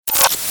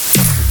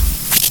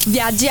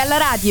Viaggi alla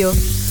radio.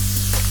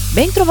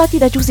 Bentrovati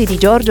da Josie Di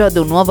Giorgio ad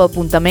un nuovo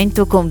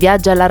appuntamento con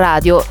Viaggi alla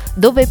radio,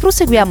 dove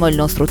proseguiamo il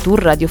nostro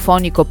tour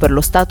radiofonico per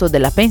lo stato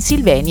della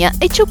Pennsylvania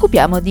e ci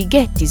occupiamo di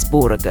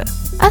Gettysburg.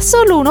 A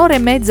solo un'ora e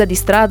mezza di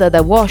strada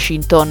da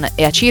Washington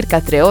e a circa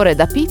 3 ore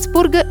da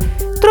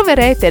Pittsburgh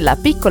troverete la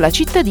piccola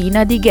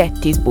cittadina di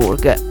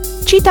Gettysburg.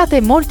 Citate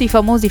in molti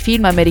famosi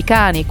film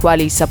americani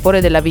quali Il sapore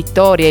della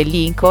vittoria e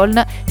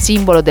Lincoln,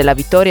 simbolo della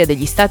vittoria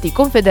degli Stati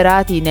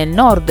Confederati nel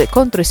nord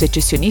contro i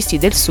secessionisti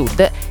del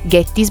sud,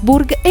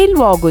 Gettysburg è il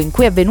luogo in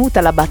cui è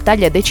avvenuta la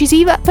battaglia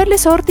decisiva per le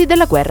sorti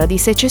della guerra di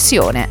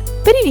secessione.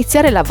 Per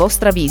iniziare la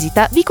vostra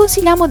visita vi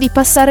consigliamo di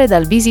passare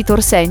dal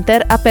Visitor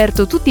Center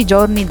aperto tutti i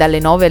giorni dalle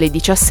 9 alle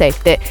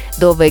 17,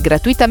 dove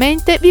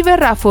gratuitamente vi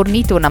verrà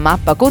fornita una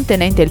mappa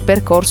contenente il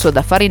percorso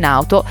da fare in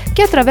auto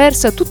che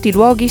attraversa tutti i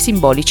luoghi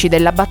simbolici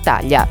della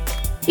battaglia.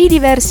 I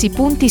diversi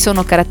punti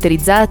sono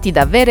caratterizzati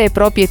da vere e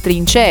proprie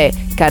trincee,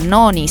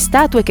 cannoni,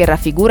 statue che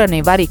raffigurano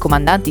i vari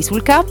comandanti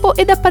sul campo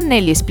e da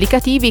pannelli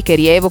esplicativi che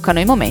rievocano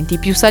i momenti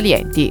più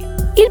salienti.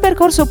 Il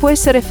percorso può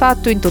essere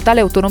fatto in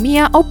totale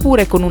autonomia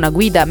oppure con una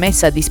guida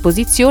messa a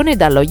disposizione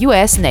dallo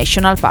US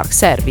National Park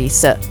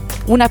Service.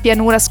 Una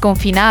pianura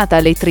sconfinata,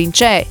 le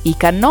trincee, i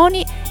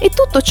cannoni e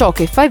tutto ciò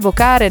che fa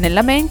evocare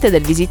nella mente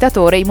del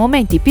visitatore i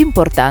momenti più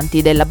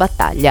importanti della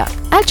battaglia.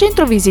 Al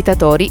centro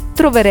visitatori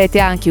troverete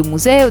anche un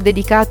museo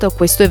dedicato a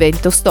questo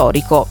evento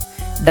storico.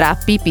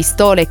 Drappi,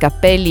 pistole,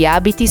 cappelli,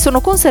 abiti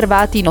sono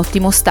conservati in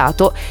ottimo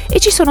stato e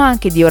ci sono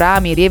anche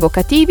diorami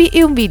rievocativi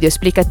e un video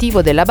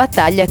esplicativo della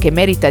battaglia che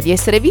merita di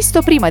essere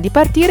visto prima di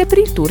partire per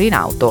il tour in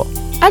auto.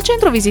 Al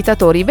centro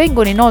visitatori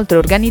vengono inoltre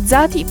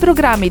organizzati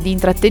programmi di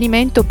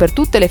intrattenimento per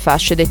tutte le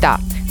fasce d'età,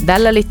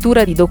 dalla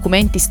lettura di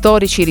documenti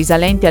storici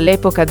risalenti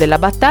all'epoca della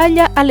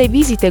battaglia alle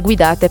visite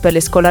guidate per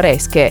le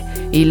scolaresche,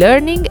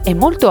 e-learning e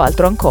molto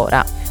altro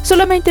ancora.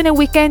 Solamente nel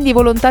weekend i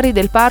volontari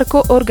del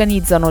parco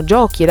organizzano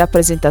giochi,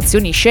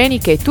 rappresentazioni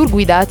sceniche e tour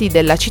guidati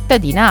della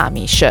cittadina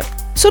Amish.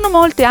 Sono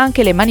molte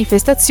anche le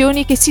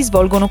manifestazioni che si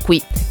svolgono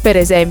qui, per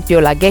esempio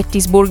la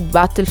Gettysburg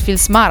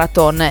Battlefields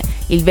Marathon,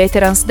 il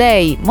Veterans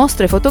Day,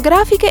 mostre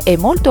fotografiche e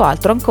molto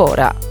altro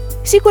ancora.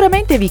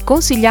 Sicuramente vi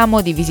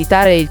consigliamo di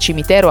visitare il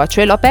cimitero a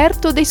cielo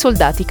aperto dei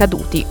soldati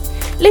caduti.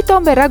 Le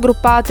tombe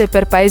raggruppate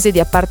per paese di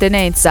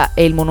appartenenza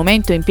e il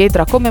monumento in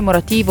pietra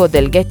commemorativo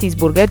del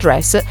Gettysburg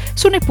Address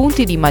sono i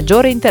punti di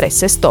maggiore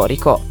interesse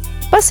storico.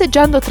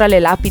 Passeggiando tra le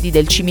lapidi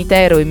del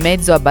cimitero in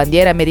mezzo a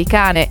bandiere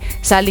americane,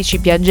 salici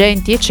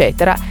piangenti,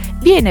 eccetera,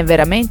 viene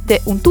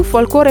veramente un tuffo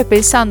al cuore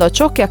pensando a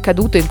ciò che è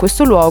accaduto in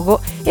questo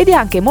luogo ed è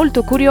anche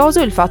molto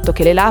curioso il fatto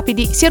che le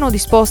lapidi siano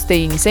disposte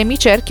in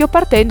semicerchio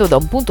partendo da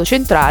un punto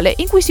centrale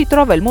in cui si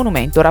trova il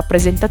monumento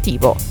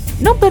rappresentativo.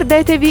 Non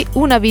perdetevi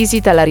una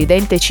visita alla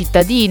ridente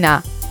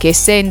cittadina, che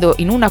essendo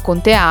in una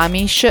contea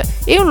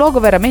Amish è un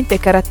luogo veramente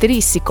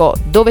caratteristico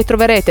dove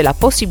troverete la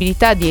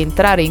possibilità di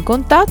entrare in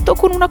contatto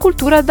con una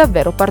cultura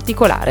davvero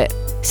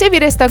particolare. Se vi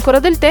resta ancora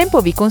del tempo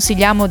vi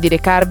consigliamo di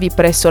recarvi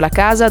presso la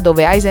casa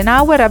dove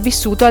Eisenhower ha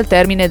vissuto al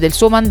termine del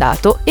suo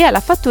mandato e alla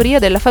fattoria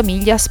della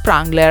famiglia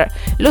Sprangler,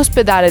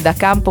 l'ospedale da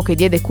campo che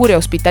diede cura e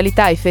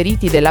ospitalità ai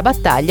feriti della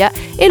battaglia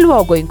e il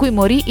luogo in cui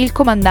morì il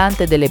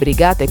comandante delle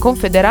brigate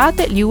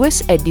confederate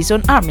Lewis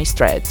Addison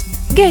Armistead.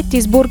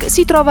 Gettysburg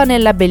si trova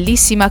nella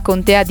bellissima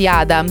contea di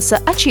Adams,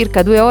 a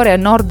circa 2 ore a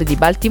nord di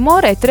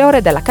Baltimora e 3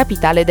 ore dalla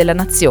capitale della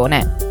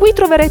nazione. Qui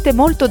troverete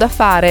molto da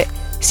fare,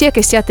 sia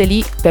che siate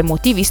lì per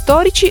motivi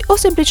storici o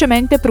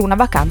semplicemente per una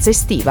vacanza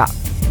estiva.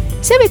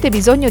 Se avete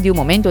bisogno di un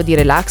momento di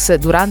relax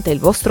durante il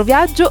vostro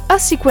viaggio,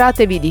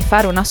 assicuratevi di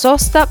fare una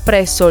sosta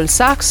presso il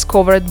Sachs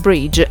Covered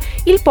Bridge,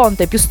 il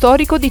ponte più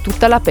storico di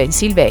tutta la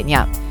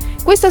Pennsylvania.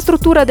 Questa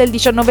struttura del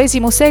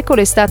XIX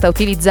secolo è stata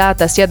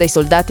utilizzata sia dai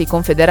soldati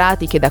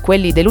confederati che da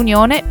quelli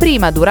dell'Unione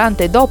prima,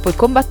 durante e dopo i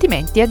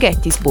combattimenti a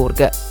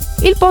Gettysburg.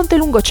 Il ponte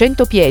lungo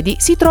 100 piedi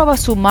si trova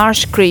su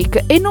Marsh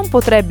Creek e non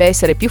potrebbe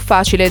essere più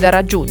facile da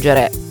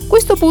raggiungere.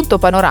 Questo punto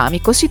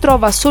panoramico si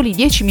trova a soli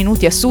 10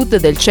 minuti a sud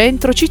del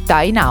centro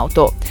città in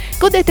auto.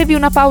 Godetevi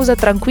una pausa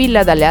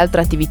tranquilla dalle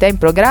altre attività in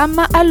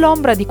programma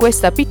all'ombra di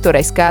questa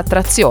pittoresca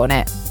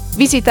attrazione.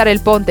 Visitare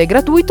il ponte è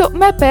gratuito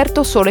ma è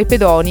aperto solo ai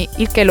pedoni,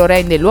 il che lo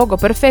rende il luogo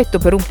perfetto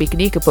per un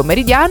picnic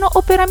pomeridiano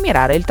o per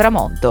ammirare il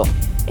tramonto.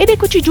 Ed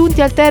eccoci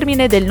giunti al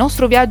termine del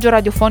nostro viaggio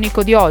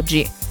radiofonico di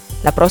oggi.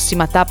 La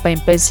prossima tappa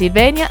in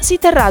Pennsylvania si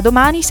terrà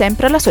domani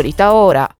sempre alla solita ora.